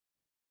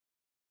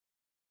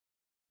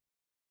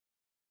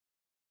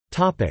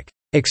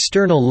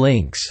External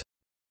links.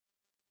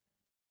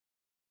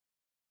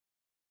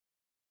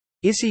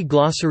 ISI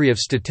Glossary of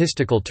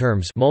Statistical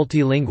Terms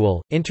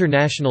Multilingual,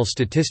 International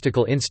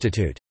Statistical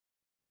Institute.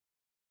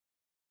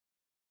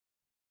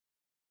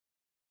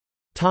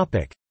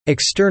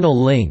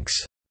 External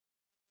links.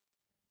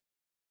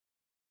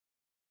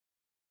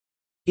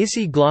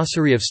 ISI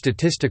Glossary of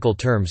Statistical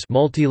Terms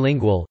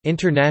Multilingual,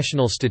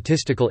 International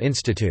Statistical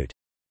Institute.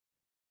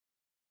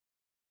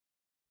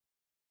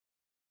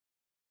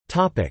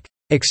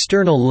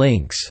 External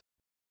links.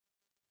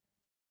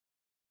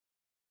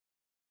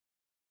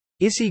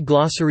 ISI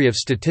Glossary of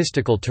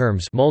Statistical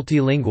Terms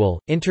Multilingual,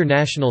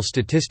 International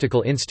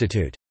Statistical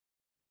Institute.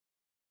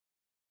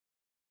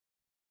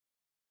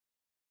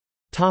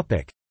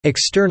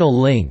 External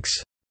links.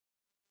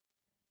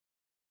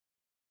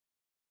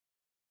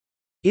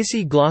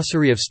 ISI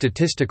Glossary of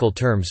Statistical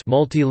Terms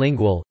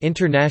Multilingual,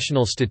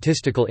 International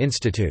Statistical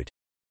Institute.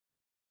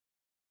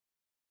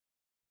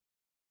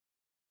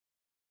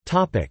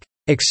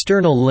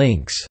 External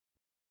links.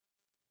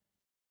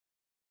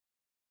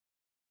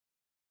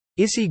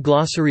 ISI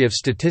Glossary of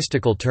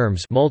Statistical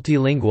Terms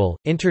Multilingual,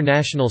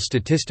 International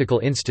Statistical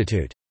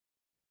Institute.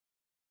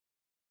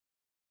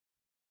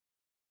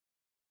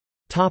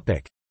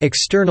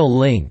 External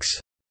links.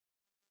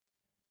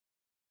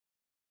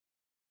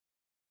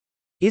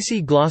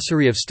 ISI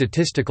Glossary of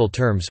Statistical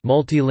Terms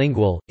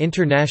Multilingual,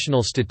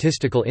 International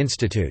Statistical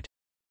Institute.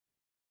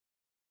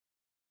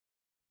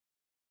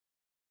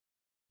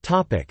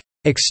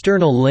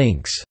 External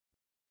links.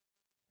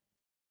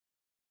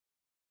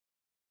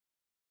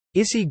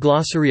 ISI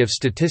Glossary of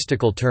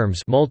Statistical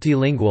Terms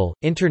Multilingual,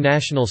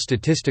 International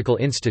Statistical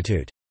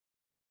Institute.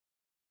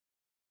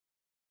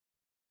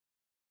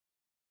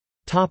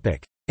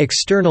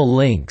 External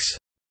links.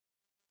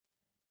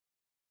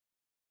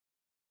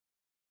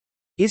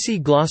 ISI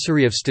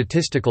Glossary of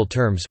Statistical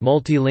Terms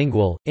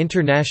Multilingual,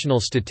 International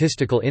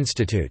Statistical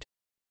Institute.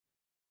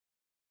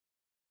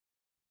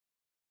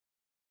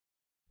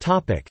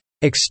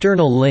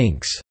 External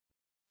links.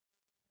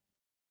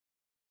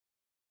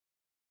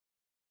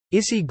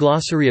 ISI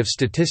Glossary of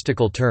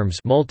Statistical Terms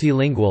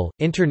Multilingual,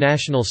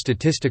 International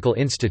Statistical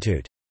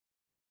Institute.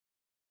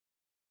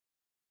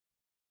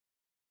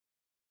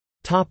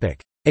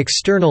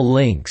 External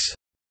links.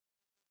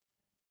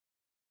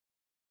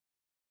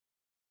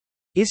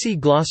 ISI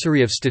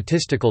Glossary of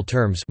Statistical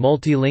Terms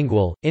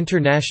Multilingual,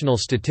 International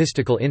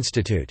Statistical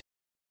Institute.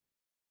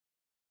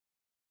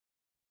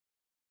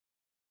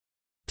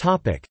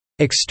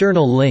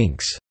 External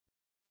links.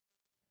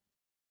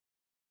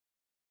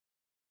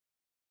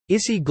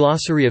 ISI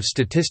Glossary of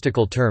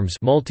Statistical Terms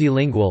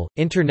Multilingual,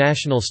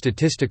 International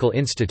Statistical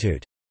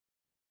Institute.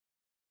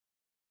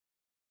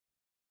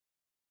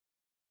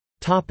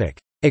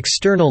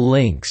 External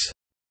links.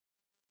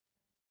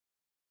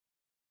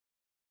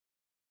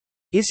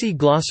 ISI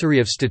Glossary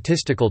of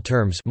Statistical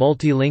Terms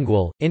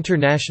Multilingual,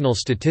 International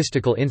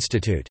Statistical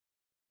Institute.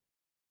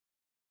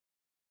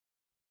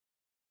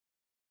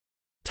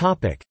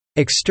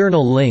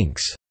 External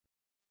links.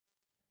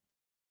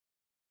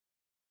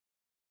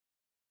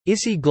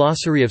 ISI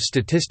Glossary of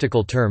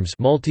Statistical Terms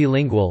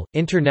Multilingual,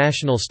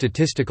 International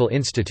Statistical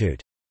Institute.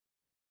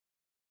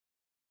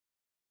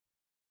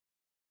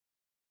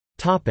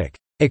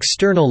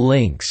 External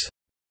links.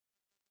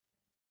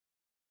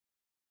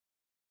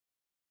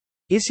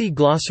 ISI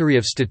Glossary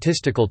of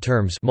Statistical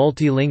Terms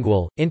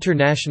Multilingual,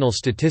 International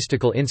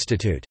Statistical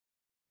Institute.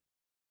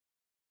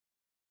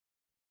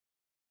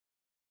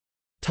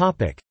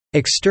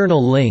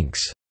 External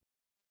links.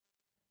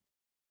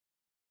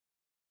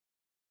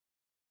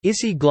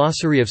 ISI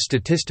Glossary of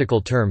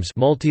Statistical Terms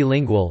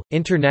Multilingual,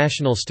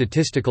 International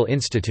Statistical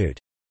Institute.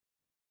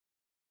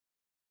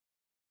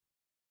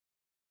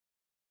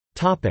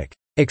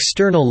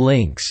 External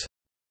links.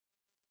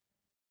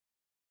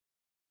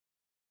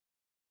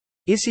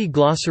 ISI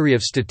Glossary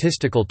of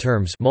Statistical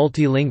Terms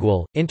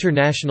Multilingual,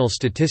 International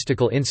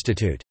Statistical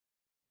Institute.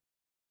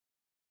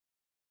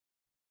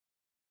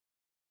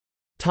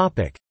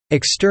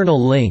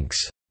 External links.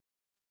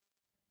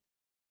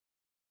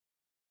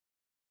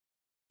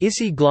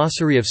 ISI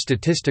Glossary of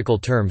Statistical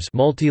Terms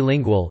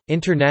Multilingual,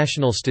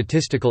 International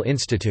Statistical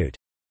Institute.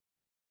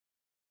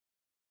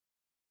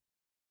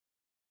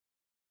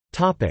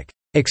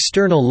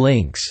 External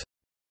links.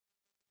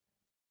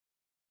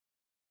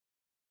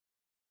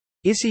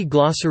 ISI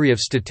Glossary of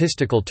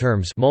Statistical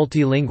Terms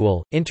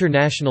Multilingual,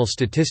 International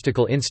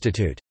Statistical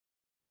Institute.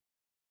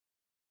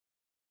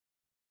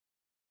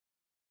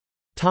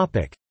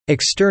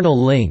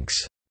 External links.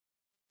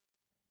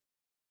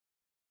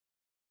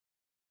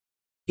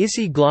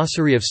 ISI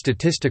Glossary of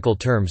Statistical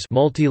Terms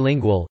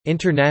Multilingual,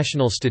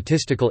 International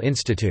Statistical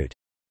Institute.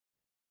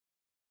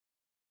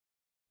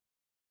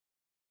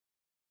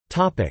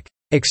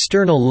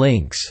 External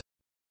links.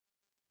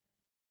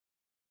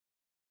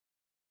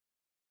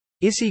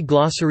 ISI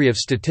Glossary of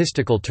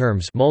Statistical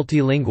Terms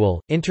Multilingual,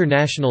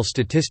 International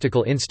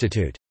Statistical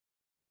Institute.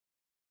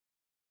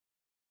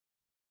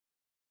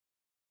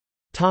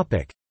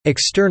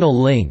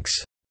 External links.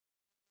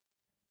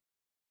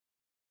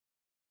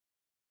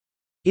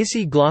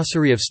 ISI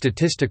Glossary of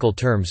Statistical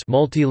Terms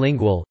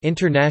Multilingual,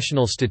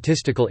 International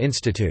Statistical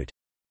Institute.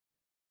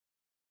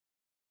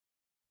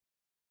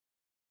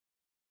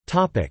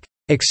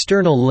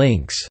 External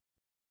links.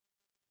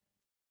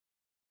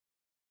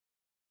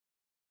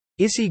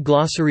 ISI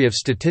Glossary of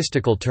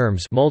Statistical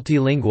Terms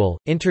Multilingual,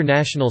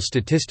 International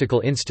Statistical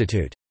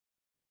Institute.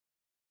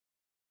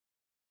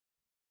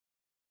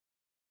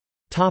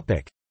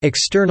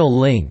 External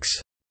links.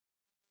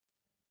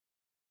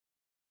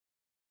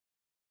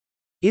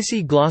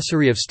 ISI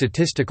Glossary of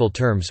Statistical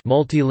Terms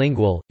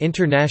Multilingual,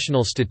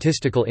 International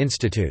Statistical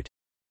Institute.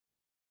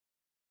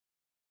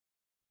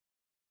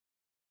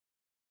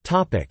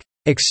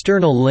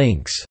 External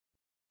links.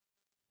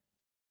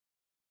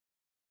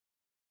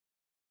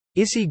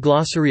 ISI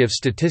Glossary of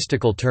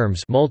Statistical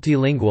Terms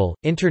Multilingual,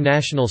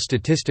 International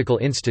Statistical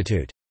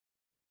Institute.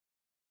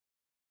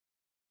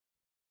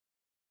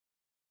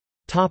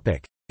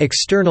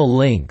 External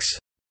links.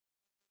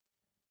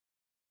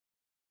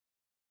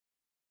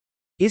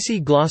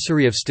 ISI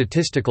Glossary of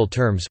Statistical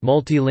Terms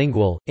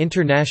Multilingual,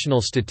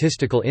 International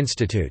Statistical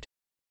Institute.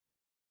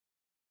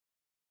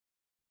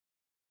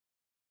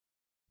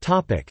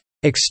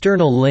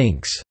 External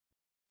links.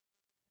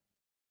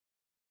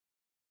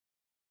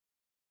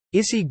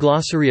 ISI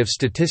Glossary of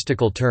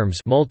Statistical Terms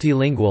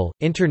Multilingual,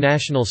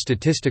 International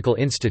Statistical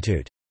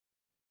Institute.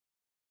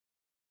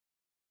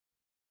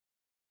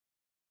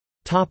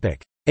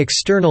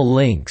 External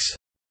links.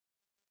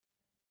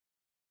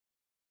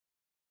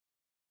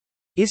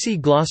 ISI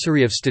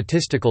Glossary of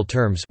Statistical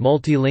Terms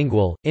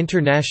Multilingual,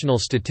 International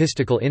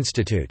Statistical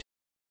Institute.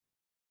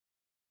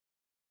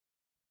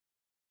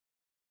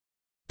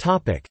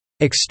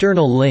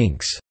 External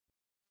links.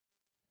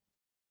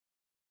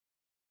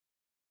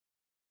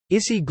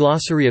 ISI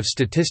Glossary of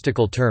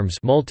Statistical Terms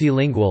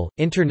Multilingual,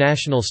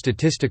 International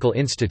Statistical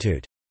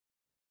Institute.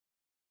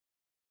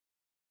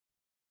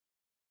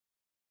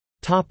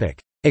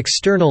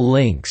 External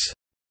links.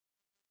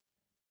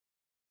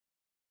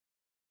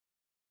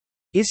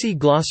 ISI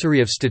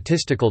Glossary of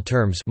Statistical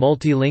Terms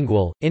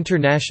Multilingual,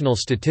 International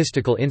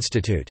Statistical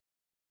Institute.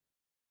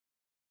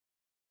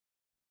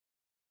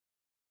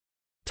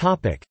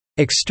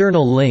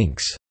 External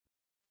links.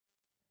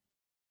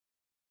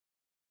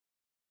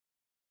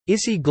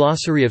 ISI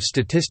Glossary of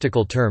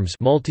Statistical Terms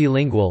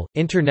Multilingual,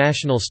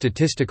 International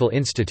Statistical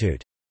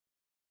Institute.